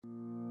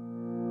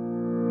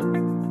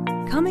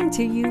Coming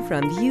to you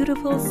from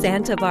beautiful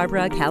Santa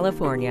Barbara,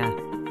 California.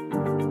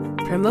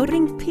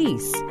 Promoting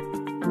peace,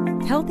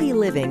 healthy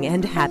living,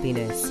 and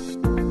happiness.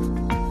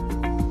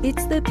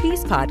 It's the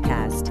Peace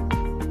Podcast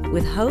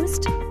with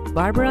host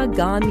Barbara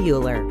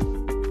Gaughen-Muller.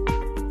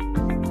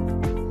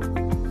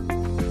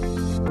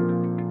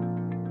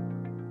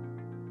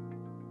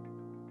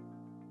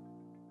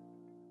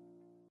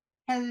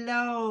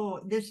 Hello,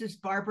 this is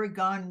Barbara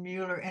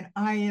Gaughen-Muller, and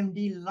I am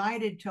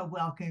delighted to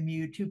welcome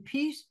you to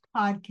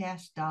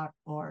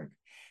peacepodcast.org.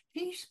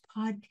 Peace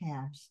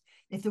Podcast.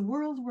 If the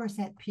world was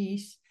at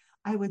peace,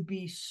 I would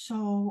be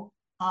so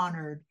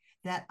honored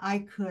that I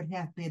could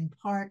have been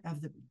part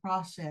of the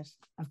process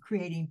of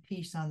creating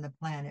peace on the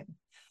planet.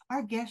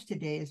 Our guest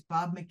today is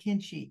Bob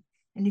McKechnie,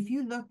 and if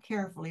you look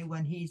carefully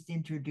when he's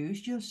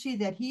introduced, you'll see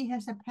that he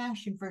has a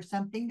passion for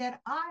something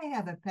that I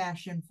have a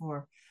passion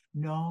for.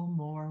 No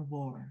more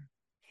war.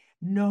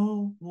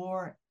 No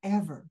war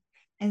ever.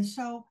 And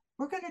so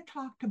we're going to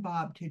talk to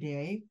Bob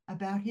today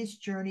about his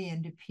journey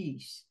into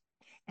peace.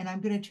 And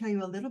I'm going to tell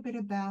you a little bit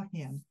about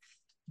him.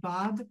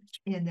 Bob,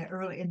 in the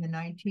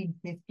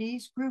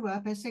 1950s, grew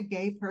up as a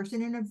gay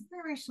person in a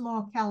very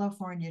small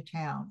California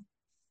town.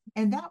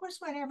 And that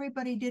was when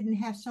everybody didn't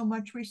have so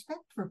much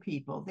respect for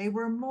people. They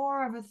were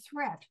more of a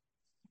threat.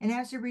 And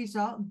as a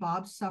result,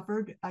 Bob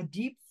suffered a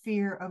deep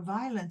fear of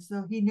violence,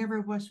 though he never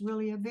was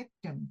really a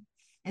victim.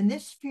 And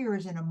this fear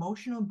is an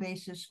emotional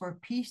basis for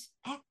peace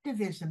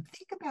activism.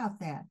 Think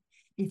about that.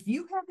 If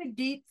you have a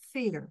deep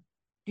fear,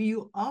 do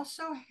you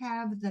also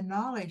have the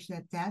knowledge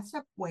that that's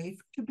a way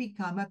to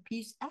become a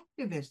peace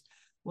activist?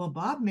 Well,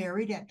 Bob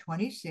married at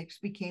 26,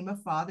 became a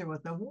father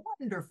with a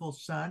wonderful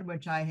son,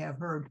 which I have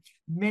heard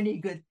many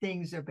good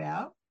things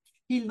about.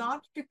 He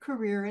launched a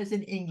career as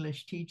an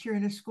English teacher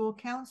and a school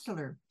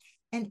counselor,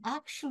 and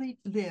actually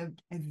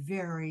lived a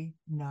very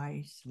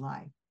nice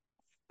life.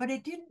 But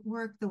it didn't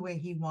work the way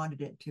he wanted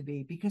it to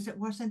be because it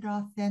wasn't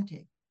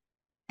authentic.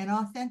 And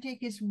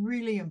authentic is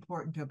really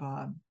important to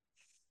Bob.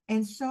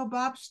 And so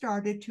Bob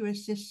started to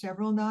assist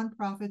several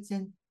nonprofits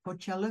in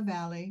Coachella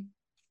Valley.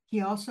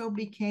 He also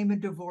became a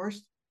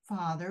divorced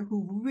father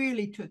who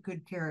really took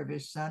good care of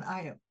his son.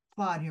 I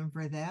applaud him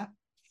for that.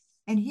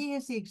 And he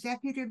is the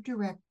executive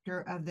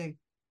director of the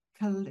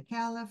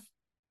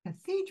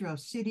Cathedral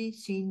City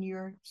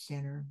Senior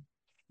Center.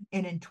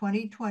 And in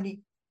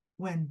 2020,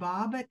 when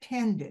Bob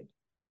attended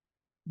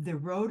the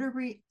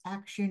Rotary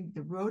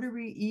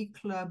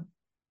E-Club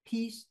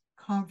Peace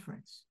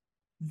Conference.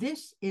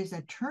 This is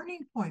a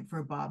turning point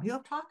for Bob.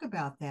 He'll talk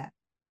about that.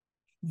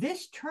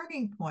 This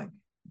turning point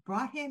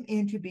brought him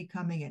into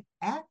becoming an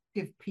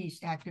active peace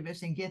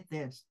activist, and get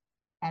this,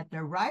 at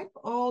the ripe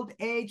old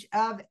age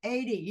of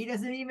 80. He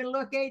doesn't even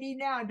look 80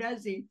 now,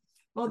 does he?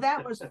 Well,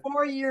 that was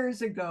 4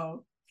 years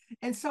ago.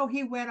 And so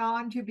he went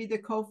on to be the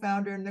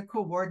co-founder and the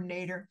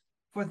coordinator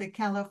for the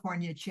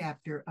California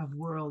chapter of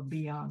World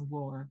Beyond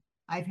War.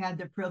 I've had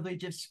the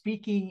privilege of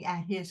speaking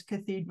at his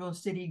Cathedral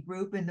City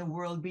group in the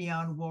World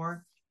Beyond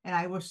War, and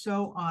I was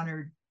so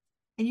honored.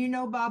 And you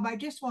know, Bob, I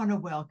just want to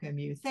welcome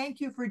you. Thank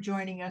you for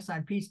joining us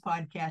on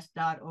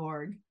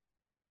peacepodcast.org.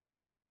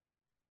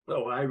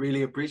 Oh, I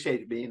really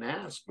appreciate being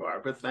asked,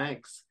 Barbara.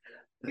 Thanks.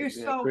 You're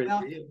so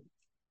welcome.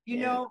 You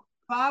know,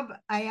 Bob,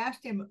 I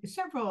asked him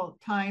several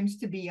times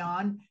to be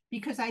on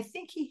because I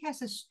think he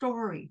has a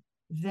story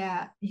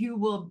that you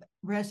will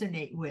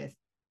resonate with,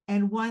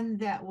 and one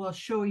that will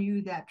show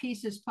you that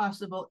peace is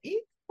possible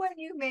even when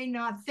you may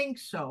not think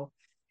so.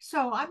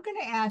 So I'm going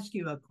to ask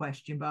you a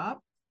question, Bob.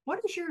 What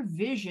is your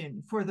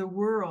vision for the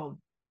world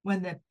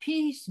when the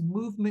peace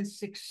movement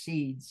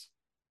succeeds?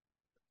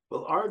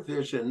 Well, our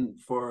vision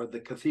for the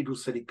Cathedral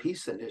City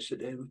Peace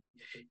Initiative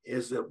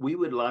is that we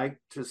would like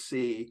to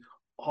see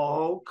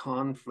all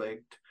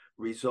conflict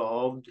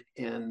resolved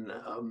in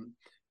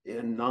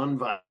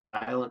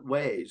nonviolent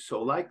ways.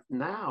 So like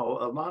now,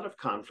 a lot of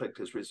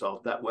conflict is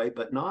resolved that way,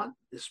 but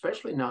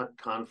especially not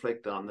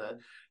conflict on the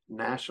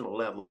national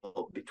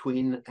level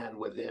between and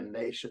within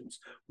nations.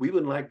 We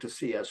would like to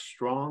see a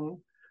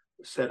strong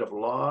set of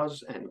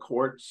laws and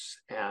courts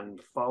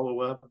and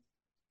follow-up.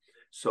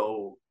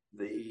 So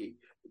we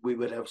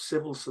would have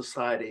civil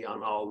society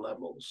on all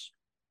levels.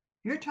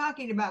 You're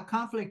talking about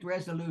conflict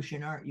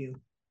resolution, aren't you?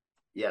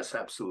 Yes,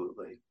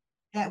 absolutely.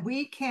 That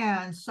we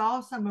can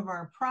solve some of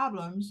our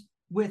problems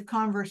with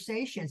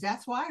conversations.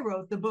 That's why I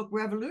wrote the book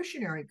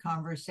Revolutionary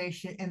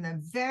Conversation. And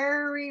the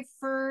very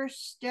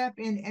first step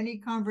in any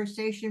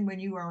conversation when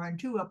you are on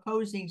two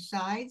opposing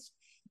sides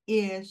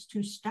is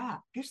to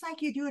stop, just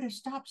like you do at a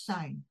stop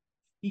sign.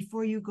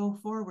 Before you go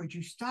forward,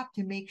 you stop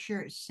to make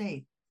sure it's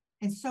safe.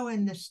 And so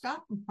in the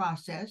stopping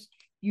process,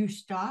 you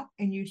stop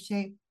and you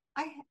say,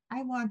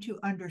 I want to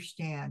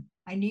understand.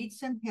 I need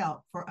some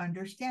help for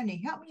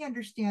understanding. Help me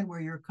understand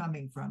where you're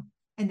coming from.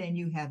 And then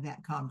you have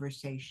that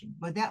conversation.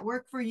 Would that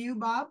work for you,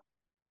 Bob?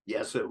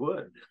 Yes, it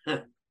would.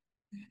 And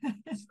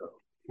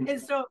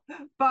so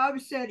Bob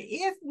said,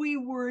 if we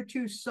were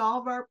to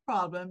solve our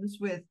problems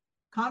with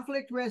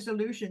conflict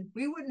resolution,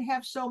 we wouldn't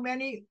have so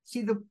many,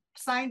 see the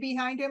sign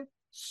behind him?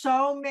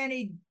 So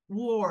many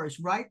wars,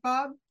 right,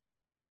 Bob?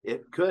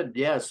 It could,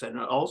 yes, and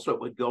also it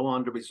would go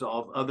on to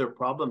resolve other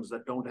problems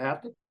that don't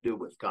have to do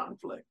with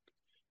conflict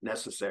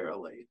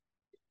necessarily,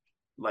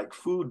 like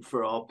food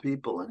for all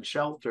people and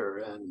shelter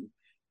and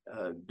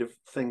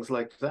things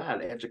like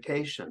that,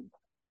 education.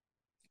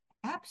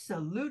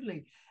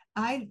 Absolutely.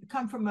 I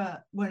come from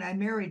when I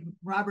married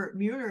Robert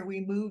Mueller, we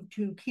moved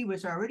to, he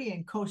was already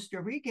in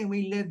Costa Rica, and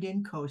we lived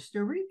in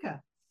Costa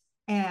Rica.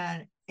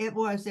 And it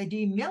was a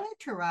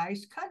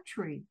demilitarized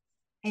country.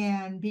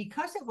 And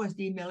because it was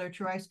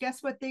demilitarized,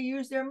 guess what they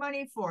used their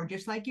money for?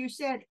 Just like you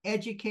said,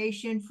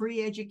 education,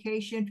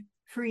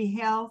 free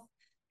health,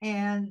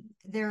 and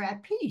they're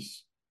at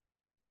peace.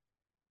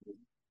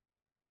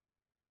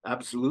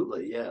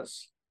 Absolutely,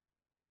 yes.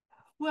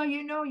 Well,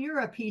 you know,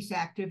 you're a peace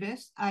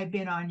activist. I've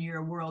been on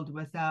your World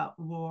Without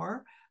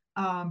War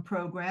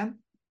program.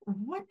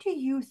 What do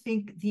you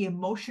think the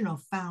emotional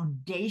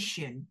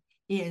foundation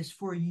is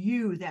for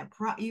you that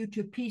brought you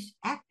to peace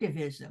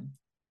activism?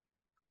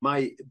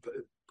 My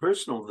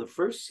personal, the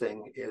first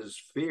thing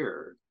is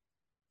fear.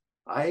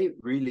 I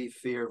really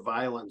fear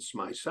violence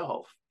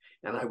myself,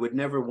 and I would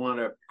never want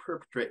to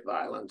perpetrate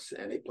violence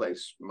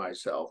anyplace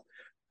myself.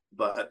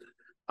 But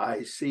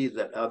I see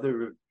that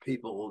other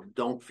people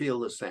don't feel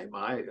the same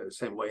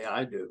way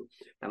I do,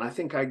 and I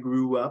think I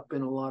grew up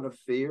in a lot of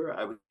fear.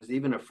 I was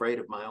even afraid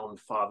of my own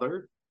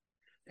father,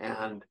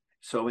 and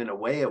so in a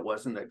way, it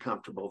wasn't a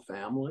comfortable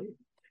family,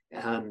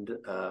 and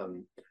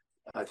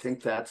I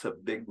think that's a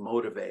big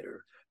motivator.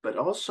 But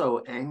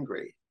also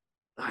angry.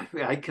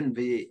 I can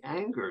be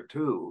anger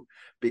too,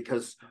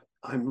 because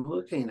I'm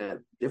looking at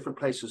different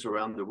places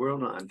around the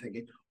world and I'm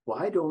thinking,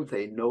 why don't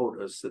they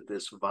notice that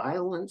this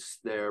violence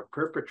they're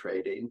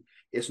perpetrating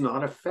is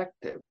not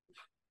effective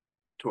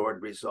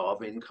toward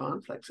resolving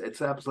conflicts?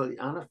 It's absolutely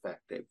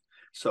ineffective.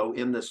 So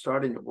in the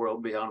Starting the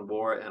World Beyond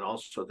War and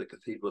also the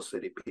Cathedral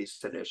City Peace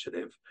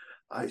Initiative,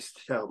 I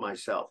tell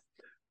myself,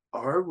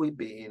 are we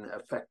being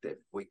effective?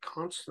 We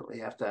constantly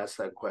have to ask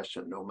that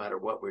question, no matter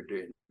what we're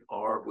doing.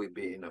 Are we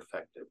being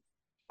effective?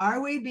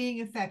 Are we being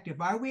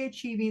effective? Are we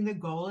achieving the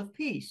goal of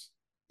peace?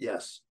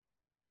 Yes.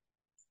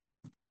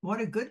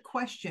 What a good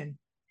question.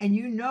 And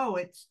you know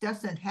it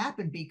doesn't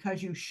happen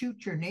because you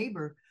shoot your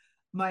neighbor.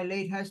 My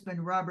late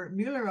husband, Robert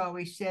Mueller,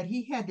 always said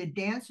he had to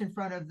dance in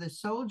front of the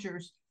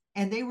soldiers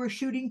and they were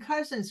shooting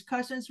cousins.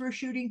 Cousins were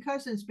shooting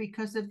cousins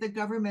because of the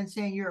government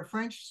saying you're a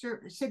French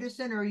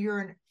citizen or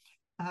you're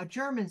a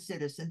German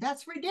citizen.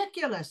 That's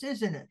ridiculous,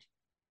 isn't it?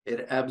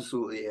 It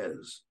absolutely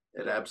is.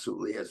 It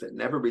absolutely is. It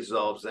never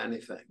resolves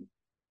anything.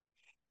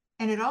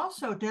 And it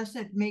also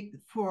doesn't make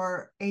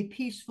for a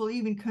peaceful,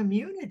 even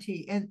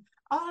community. And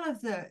all of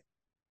the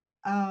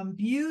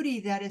beauty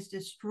that is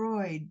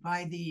destroyed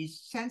by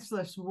these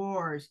senseless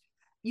wars,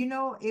 you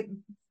know, it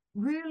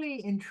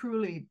really and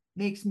truly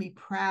makes me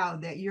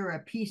proud that you're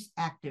a peace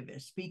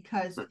activist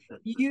because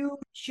you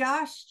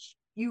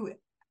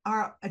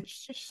are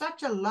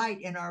such a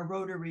light in our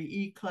Rotary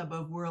E Club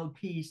of World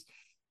Peace,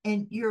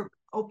 and your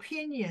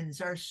opinions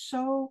are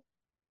so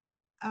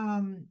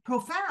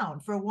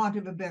profound, for want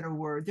of a better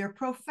word. They're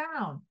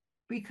profound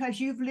because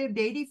you've lived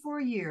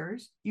 84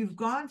 years, you've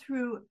gone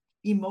through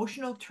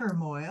emotional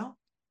turmoil,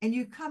 and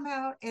you come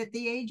out at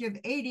the age of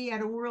 80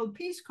 at a World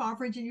Peace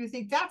Conference and you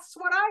think, that's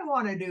what I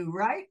want to do,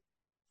 right?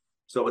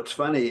 So it's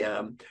funny,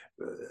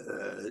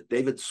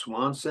 David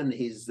Swanson,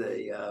 he's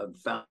the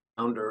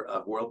founder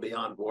of World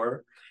Beyond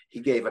War. He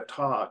gave a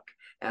talk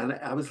and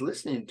I was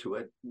listening to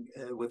it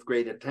with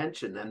great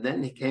attention. And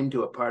then he came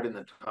to a part in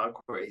the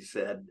talk where he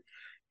said,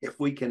 if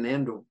we can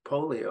end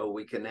polio,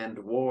 we can end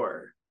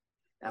war.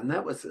 And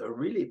that was a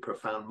really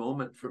profound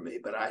moment for me.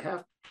 But I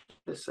have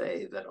to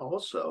say that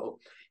also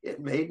it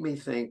made me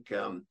think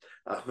of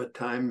a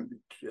time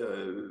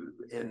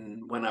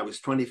when I was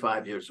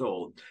 25 years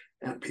old.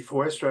 And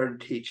before I started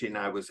teaching,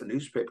 I was a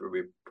newspaper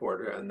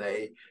reporter, and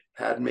they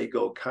had me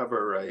go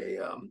cover a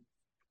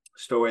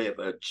story of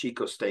a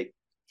Chico State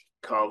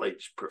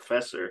College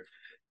professor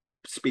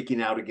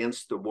speaking out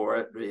against the war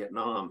at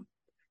Vietnam.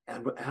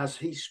 And as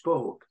he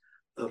spoke,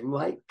 the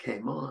light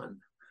came on.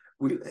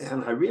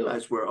 And I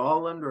realized we're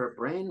all under a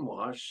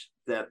brainwash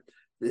that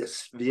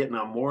this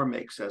Vietnam War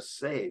makes us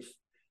safe.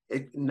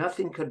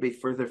 Nothing could be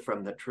further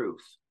from the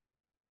truth.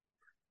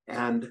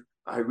 And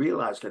I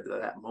realized it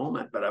at that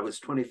moment, but I was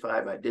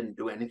 25. I didn't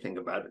do anything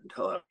about it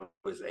until I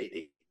was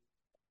 80.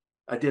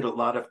 I did a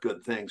lot of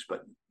good things,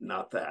 but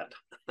not that.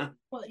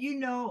 Well, you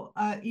know,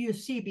 you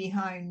see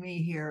behind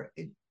me here,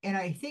 and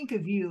I think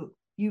of you,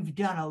 you've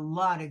done a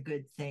lot of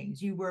good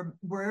things. You were,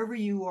 wherever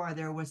you are,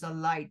 there was a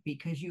light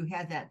because you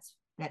had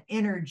that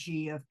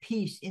energy of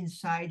peace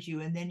inside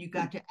you, and then you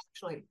got to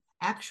actually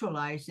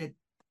actualize it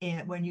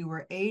when you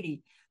were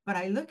 80. But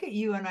I look at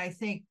you and I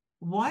think,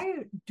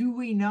 why do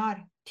we not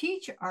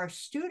teach our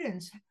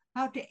students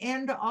how to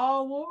end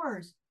all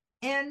wars,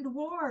 end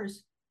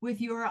wars with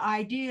your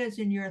ideas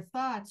and your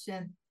thoughts,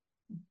 and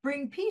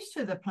bring peace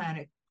to the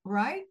planet,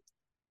 right?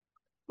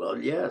 Well,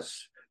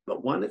 yes.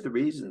 But one of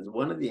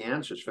the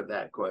answers for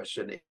that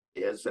question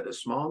is that a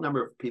small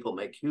number of people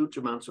make huge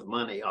amounts of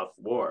money off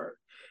war,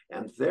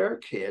 and their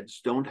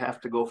kids don't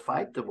have to go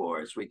fight the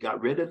wars. We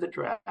got rid of the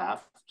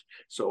draft,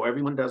 so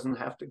everyone doesn't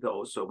have to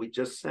go. So we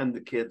just send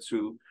the kids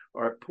who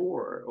are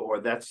poor,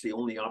 or that's the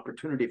only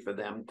opportunity for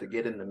them to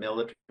get in the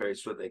military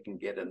so they can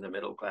get in the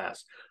middle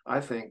class. I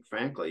think,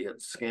 frankly,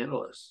 it's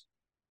scandalous.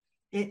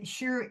 It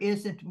sure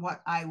isn't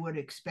what I would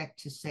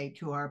expect to say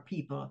to our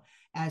people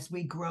as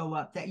we grow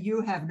up, that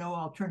you have no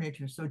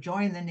alternative. So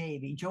join the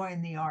Navy,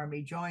 join the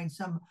Army, join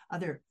some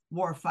other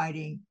war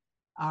fighting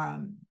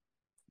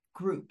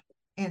group.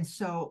 And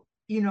so,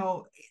 you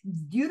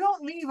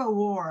don't leave a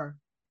war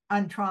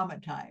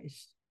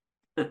untraumatized.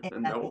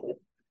 No,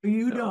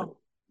 You no. don't.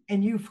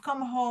 And you've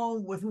come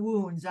home with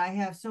wounds. I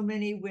have so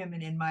many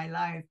women in my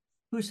life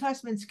whose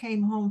husbands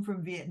came home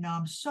from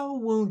Vietnam so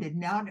wounded,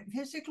 not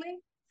physically,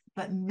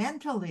 but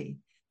mentally.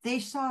 They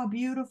saw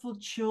beautiful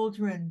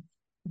children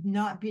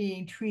not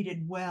being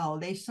treated well.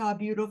 They saw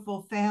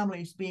beautiful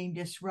families being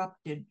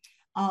disrupted,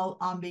 all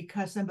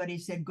because somebody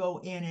said,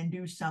 go in and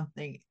do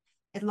something.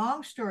 And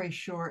long story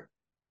short,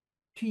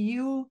 to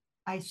you,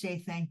 I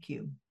say thank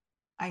you.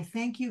 I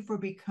thank you for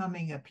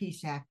becoming a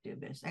peace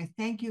activist. I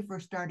thank you for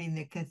starting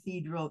the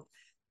Cathedral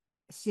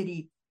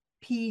City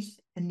Peace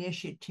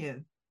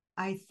Initiative.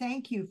 I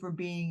thank you for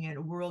being in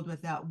a world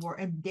without war.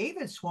 And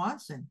David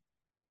Swanson,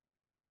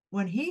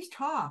 when he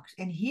talks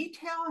and he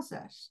tells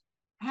us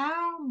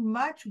how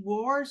much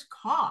wars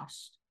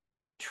cost,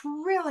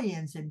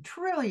 trillions and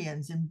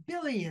trillions and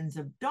billions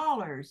of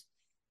dollars,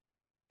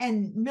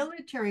 and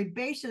military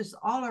bases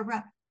all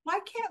around, why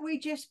can't we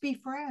just be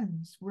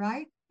friends,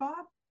 right,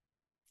 Bob?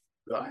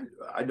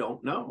 I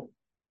don't know.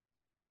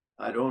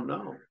 I don't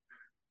know.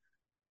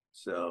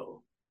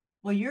 So,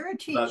 well, you're a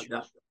teacher.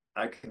 But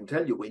I can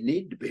tell you, we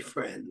need to be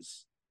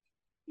friends.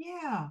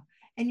 Yeah.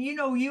 And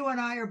you and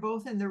I are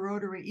both in the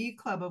Rotary E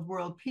Club of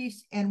World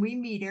Peace, and we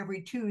meet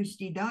every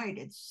Tuesday night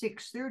at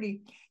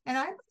 6:30. And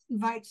I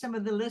invite some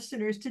of the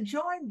listeners to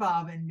join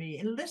Bob and me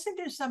and listen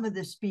to some of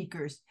the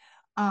speakers.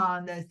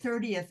 On the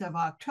 30th of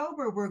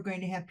October, we're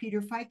going to have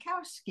Peter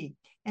Fikowski.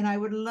 And I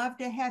would love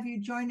to have you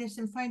join us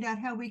and find out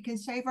how we can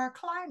save our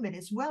climate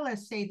as well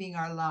as saving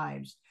our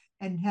lives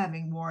and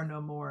having war no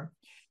more.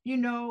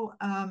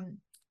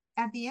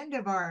 At the end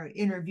of our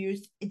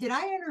interviews, did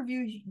I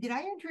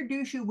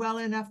introduce you well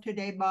enough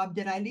today, Bob?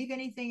 Did I leave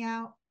anything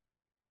out?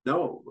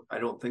 No, I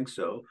don't think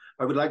so.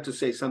 I would like to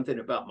say something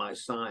about my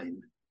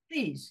sign.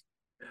 Please.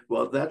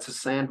 Well, that's a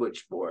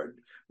sandwich board.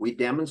 We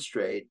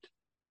demonstrate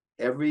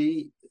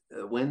every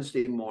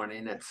Wednesday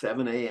morning at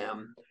 7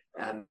 a.m.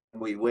 and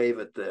we wave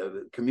at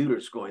the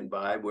commuters going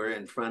by. We're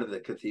in front of the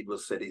Cathedral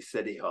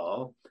City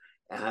Hall,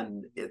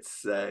 and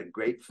it's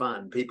great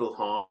fun. People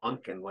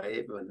honk and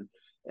wave,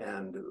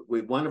 and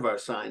one of our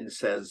signs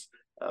says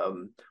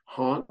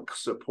honk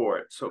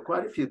support. So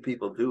quite a few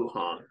people do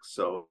honk.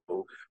 So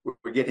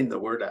we're getting the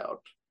word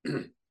out.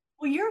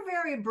 Well, you're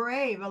very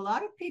brave. A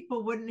lot of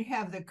people wouldn't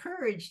have the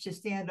courage to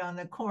stand on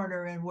the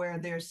corner and wear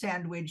their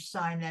sandwich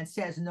sign that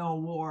says no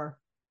war.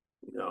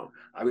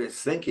 I was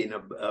thinking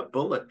a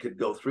bullet could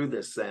go through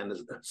this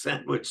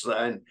sandwich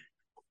sign,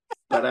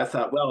 but I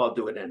thought, well, I'll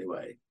do it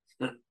anyway.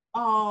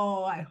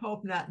 Oh, I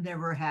hope that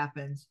never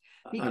happens.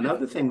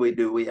 Another thing we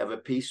do, we have a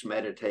peace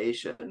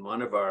meditation.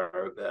 One of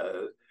our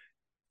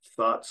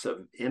thoughts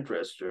of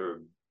interest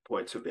or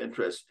points of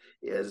interest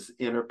is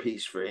inner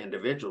peace for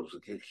individuals.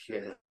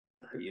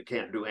 You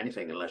can't do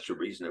anything unless you're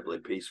reasonably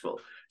peaceful.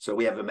 So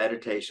we have a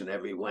meditation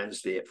every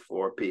Wednesday at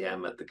 4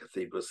 p.m. at the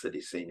Cathedral City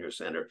Senior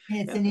Center.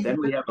 And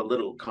then we have a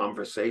little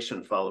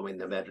conversation following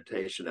the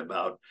meditation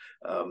about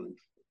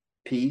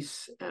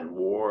peace and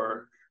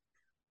war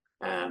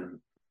and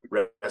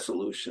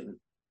resolution.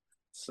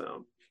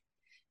 So,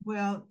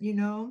 well,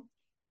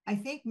 I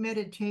think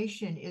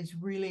meditation is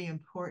really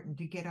important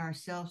to get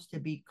ourselves to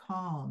be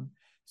calm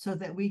so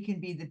that we can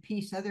be the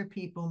peace other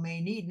people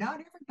may need.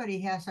 Not everybody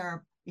has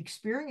our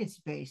experience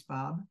base,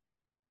 Bob.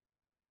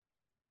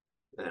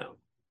 Yeah.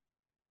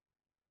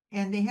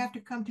 And they have to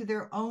come to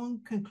their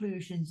own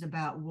conclusions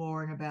about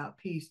war and about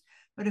peace.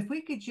 But if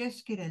we could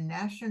just get a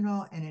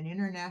national and an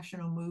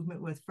international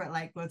movement with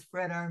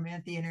Fred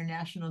Arment, the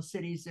International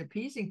Cities of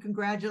Peace, and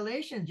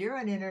congratulations, you're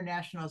an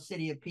International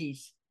City of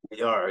Peace.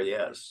 We are,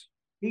 yes.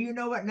 Do you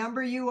know what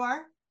number you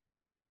are?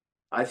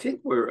 I think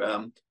we're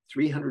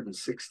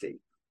 360.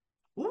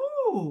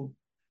 Ooh.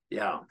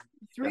 Yeah.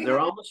 And they're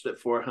almost at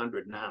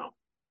 400 now.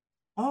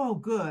 Oh,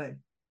 good.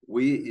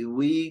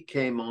 We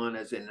came on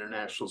as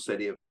International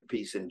City of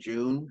Peace in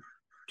June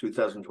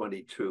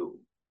 2022.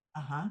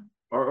 Uh-huh.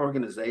 Our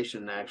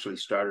organization actually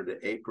started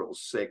at April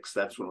 6th.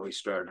 That's when we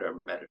started our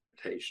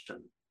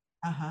meditation.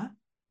 Uh-huh.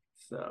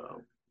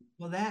 So.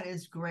 Well, that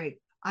is great.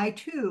 I,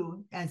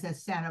 too, as a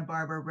Santa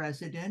Barbara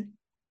resident,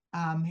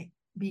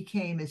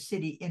 became a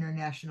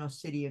International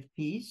City of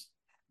Peace.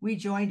 We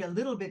joined a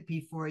little bit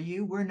before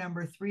you. We're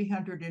number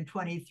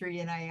 323,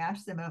 and I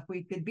asked them if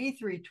we could be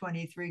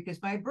 323 because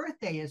my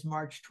birthday is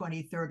March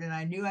 23rd, and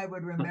I knew I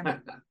would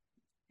remember.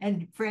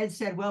 And Fred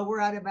said, well, we're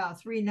at about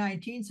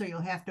 319, so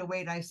you'll have to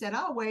wait. I said,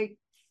 I'll wait.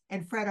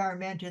 And Fred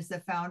Arment is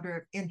the founder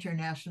of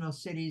International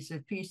Cities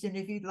of Peace. And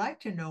if you'd like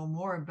to know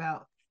more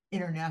about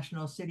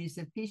International Cities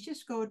of Peace,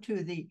 just go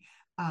to the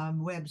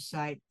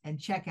website and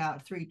check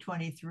out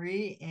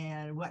 323.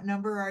 And what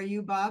number are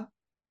you, Bob?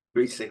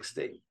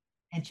 360.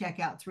 And check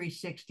out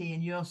 360,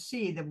 and you'll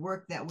see the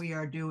work that we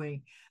are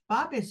doing.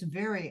 Bob is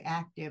very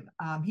active.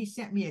 He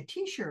sent me a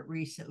T-shirt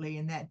recently,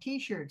 and that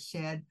T-shirt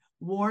said,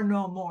 "War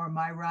no more." Am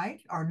I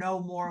right? Or no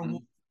more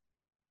war?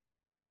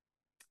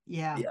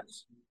 Yeah.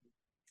 Yes.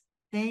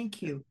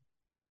 Thank you.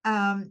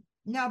 Now,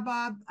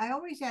 Bob, I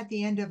always, at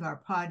the end of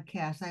our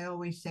podcast, I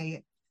always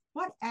say,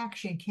 what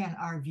action can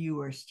our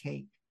viewers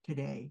take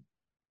today?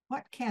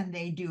 What can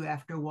they do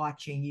after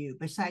watching you,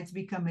 besides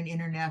become an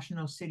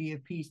international city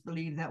of peace,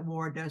 believe that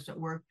war doesn't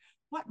work?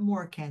 What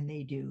more can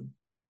they do?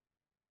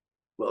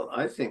 Well,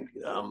 I think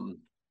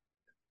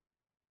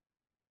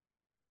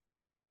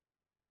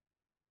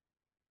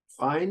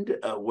find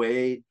a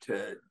way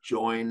to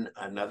join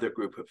another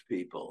group of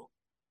people.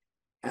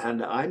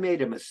 And I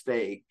made a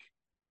mistake.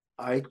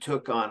 I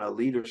took on a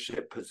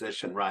leadership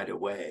position right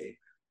away.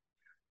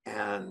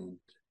 And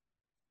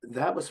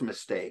that was a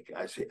mistake.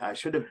 I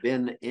should have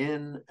been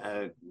in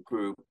a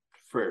group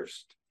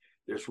first.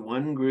 There's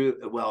one group,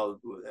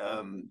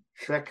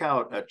 check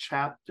out a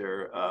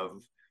chapter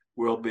of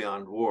World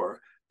Beyond War,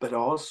 but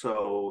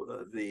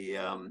also the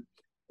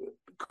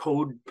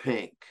Code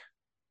Pink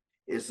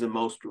is the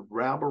most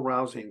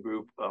rabble-rousing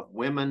group of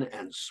women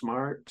and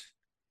smart.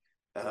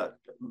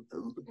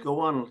 Go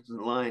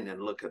online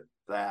and look at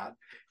that.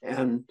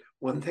 And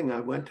one thing, I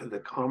went to the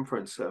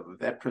conference of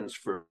Veterans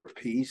for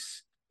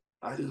Peace.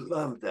 I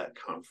love that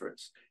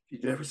conference.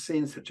 You've never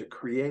seen such a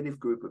creative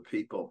group of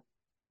people,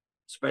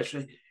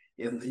 especially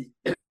in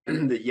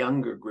the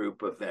younger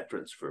group of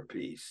Veterans for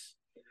Peace.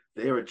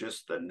 They are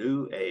just the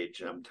new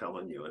age, I'm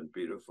telling you, and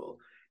beautiful.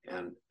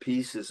 And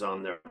peace is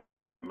on their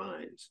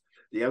minds.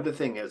 The other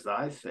thing is,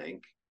 I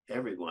think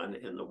everyone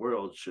in the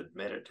world should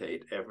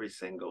meditate every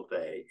single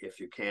day, if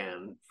you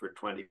can, for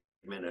 20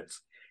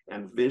 minutes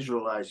and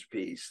visualize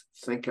peace.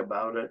 Think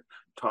about it,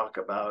 talk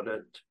about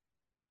it.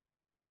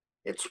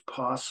 It's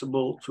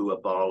possible to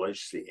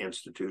abolish the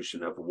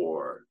institution of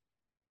war.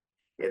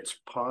 It's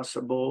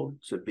possible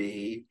to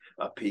be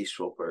a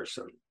peaceful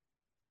person.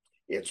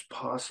 It's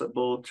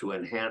possible to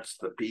enhance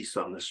the peace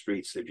on the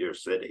streets of your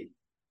city.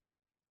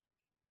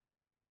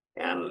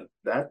 And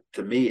that,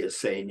 to me, is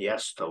saying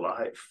yes to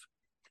life.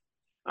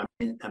 I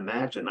mean,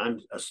 imagine, I'm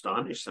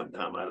astonished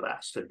sometimes I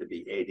lasted to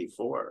be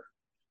 84.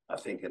 I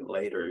think in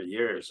later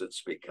years,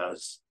 it's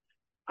because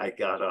I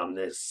got on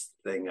this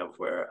thing of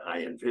where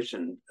I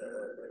envisioned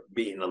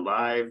being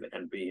alive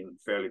and being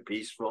fairly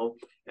peaceful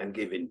and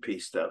giving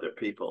peace to other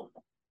people.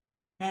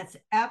 That's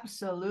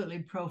absolutely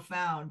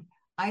profound.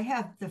 I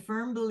have the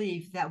firm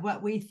belief that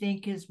what we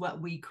think is what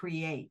we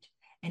create.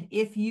 And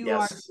if you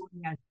are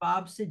doing, as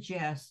Bob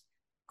suggests,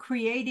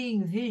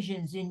 creating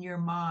visions in your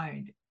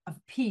mind of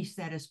peace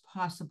that is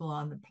possible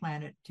on the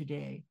planet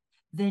today,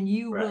 then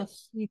you will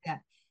see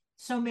that.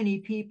 So many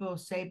people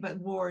say, but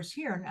war's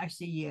here. And I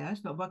say, yes,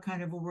 but what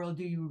kind of a world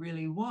do you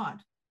really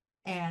want?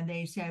 And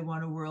they say, I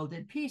want a world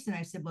at peace. And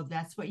I said, well,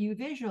 that's what you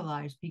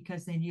visualize,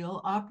 because then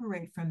you'll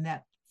operate from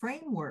that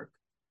framework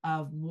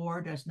of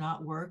war does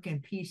not work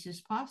and peace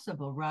is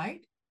possible,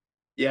 right?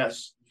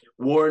 Yes.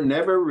 War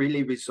never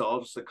really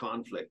resolves the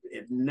conflict.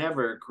 It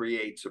never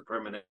creates a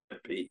permanent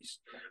peace.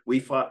 We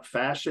fought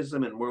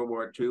fascism in World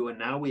War II, and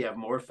now we have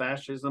more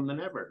fascism than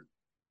ever.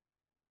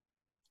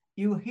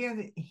 You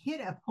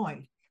hit a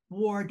point.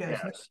 War does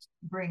not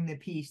bring the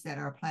peace that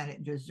our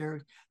planet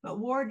deserves, but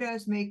war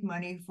does make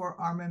money for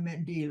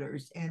armament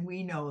dealers. And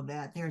we know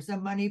that there's a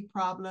money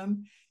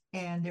problem,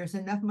 and there's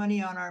enough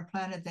money on our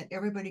planet that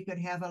everybody could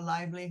have a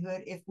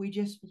livelihood if we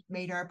just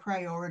made our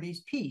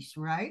priorities peace,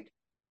 right?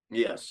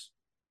 Yes.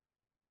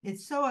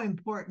 It's so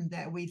important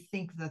that we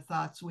think the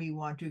thoughts we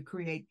want to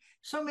create.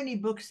 So many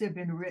books have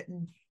been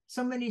written,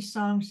 so many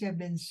songs have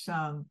been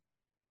sung,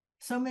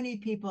 so many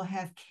people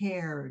have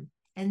cared.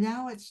 And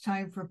now it's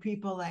time for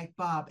people like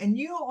Bob and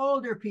you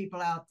older people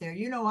out there.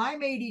 You know,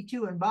 I'm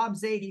 82 and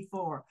Bob's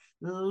 84.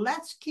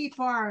 Let's keep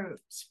our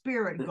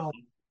spirit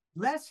going.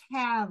 Let's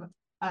have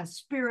a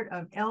spirit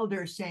of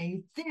elders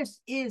saying, this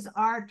is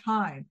our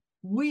time.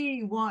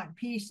 We want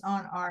peace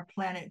on our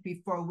planet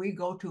before we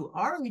go to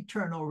our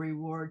eternal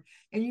reward.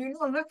 And you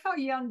know, look how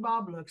young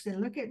Bob looks,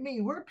 and look at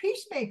me. We're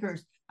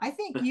peacemakers. I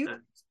think you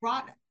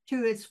brought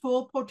to its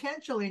full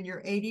potential in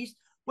your 80s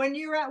when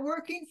you're at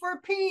working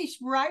for peace,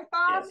 right,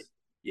 Bob?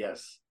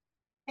 Yes.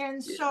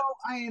 And so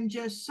I am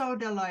just so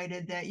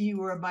delighted that you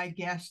were my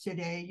guest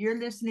today. You're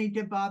listening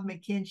to Bob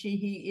McKechnie.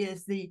 He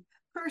is the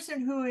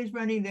person who is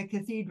running the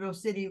Cathedral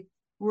City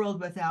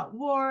World Without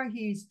War.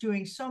 He's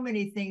doing so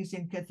many things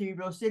in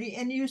Cathedral City.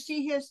 And you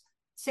see his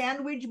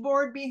sandwich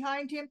board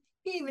behind him.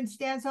 He even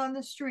stands on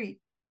the street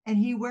and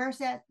he wears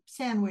that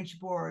sandwich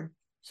board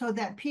so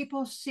that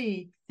people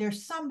see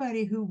there's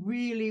somebody who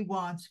really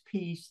wants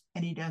peace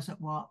and he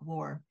doesn't want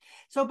war.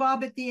 So,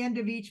 Bob, at the end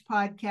of each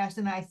podcast,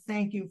 and I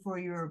thank you for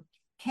your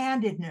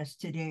candidness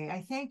today.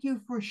 I thank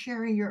you for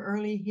sharing your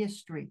early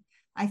history.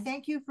 I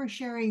thank you for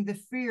sharing the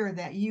fear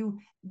that you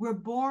were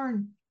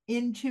born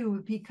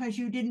into because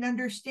you didn't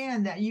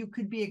understand that you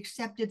could be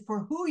accepted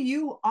for who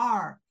you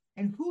are,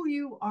 and who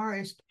you are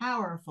is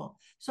powerful.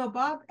 So,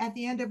 Bob, at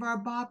the end of our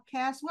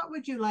Bobcast, what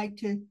would you like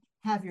to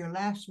have your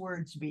last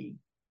words be?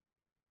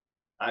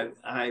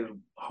 I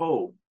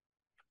hope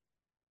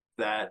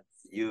that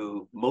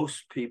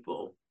most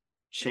people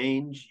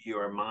change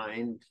your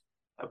mind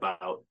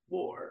about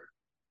war.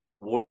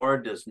 War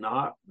does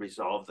not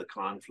resolve the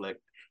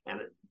conflict,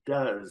 and it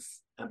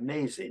does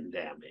amazing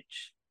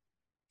damage.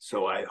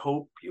 So I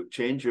hope you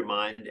change your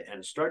mind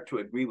and start to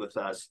agree with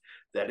us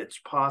that it's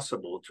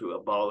possible to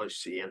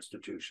abolish the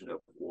institution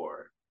of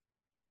war.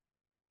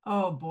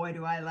 Oh boy,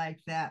 do I like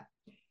that.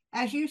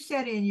 As you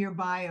said in your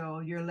bio,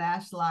 your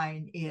last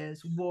line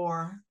is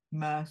war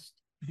must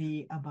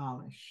be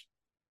abolished.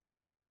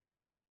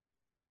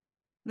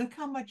 Look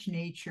how much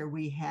nature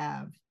we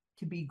have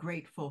to be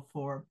grateful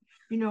for.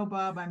 You know,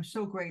 Bob, I'm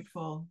so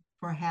grateful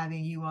for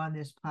having you on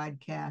this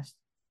podcast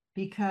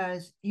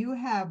because you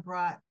have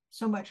brought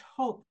so much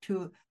hope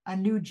to a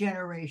new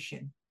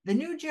generation. The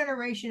new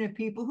generation of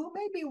people who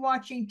may be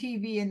watching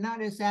TV and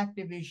not as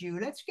active as you.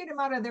 Let's get them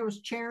out of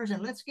those chairs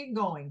and let's get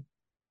going.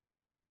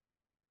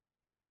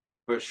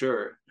 For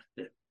sure.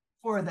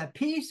 For the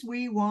peace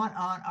we want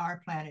on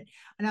our planet.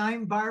 And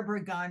I'm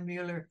Barbara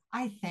Gaughen-Muller.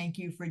 I thank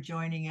you for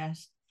joining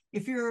us.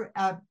 If you're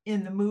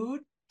in the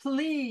mood,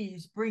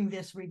 please bring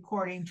this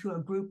recording to a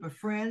group of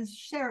friends.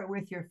 Share it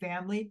with your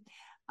family.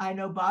 I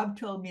know Bob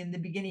told me in the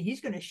beginning he's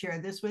going to share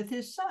this with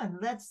his son.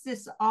 Let's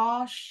just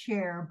all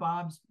share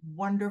Bob's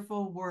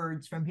wonderful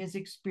words from his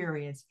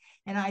experience.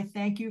 And I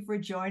thank you for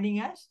joining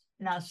us.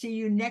 And I'll see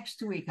you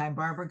next week. I'm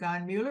Barbara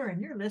Gaughen-Muller,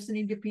 and you're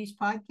listening to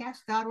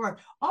peacepodcast.org.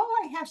 Oh,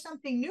 I have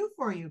something new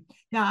for you.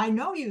 Now, I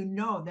know you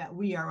know that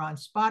we are on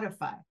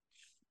Spotify.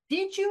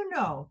 Did you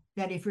know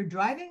that if you're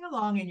driving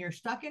along and you're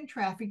stuck in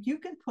traffic, you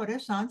can put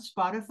us on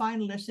Spotify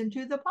and listen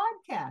to the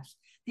podcast?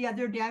 The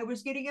other day, I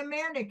was getting a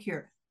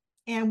manicure,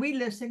 and we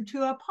listened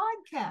to a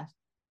podcast.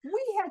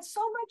 We had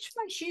so much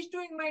fun. She's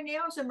doing my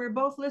nails, and we're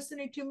both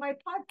listening to my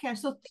podcast.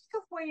 So think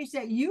of ways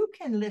that you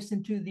can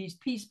listen to these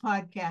peace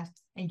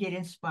podcasts and get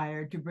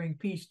inspired to bring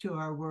peace to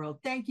our world.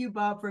 Thank you,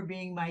 Bob, for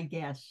being my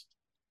guest.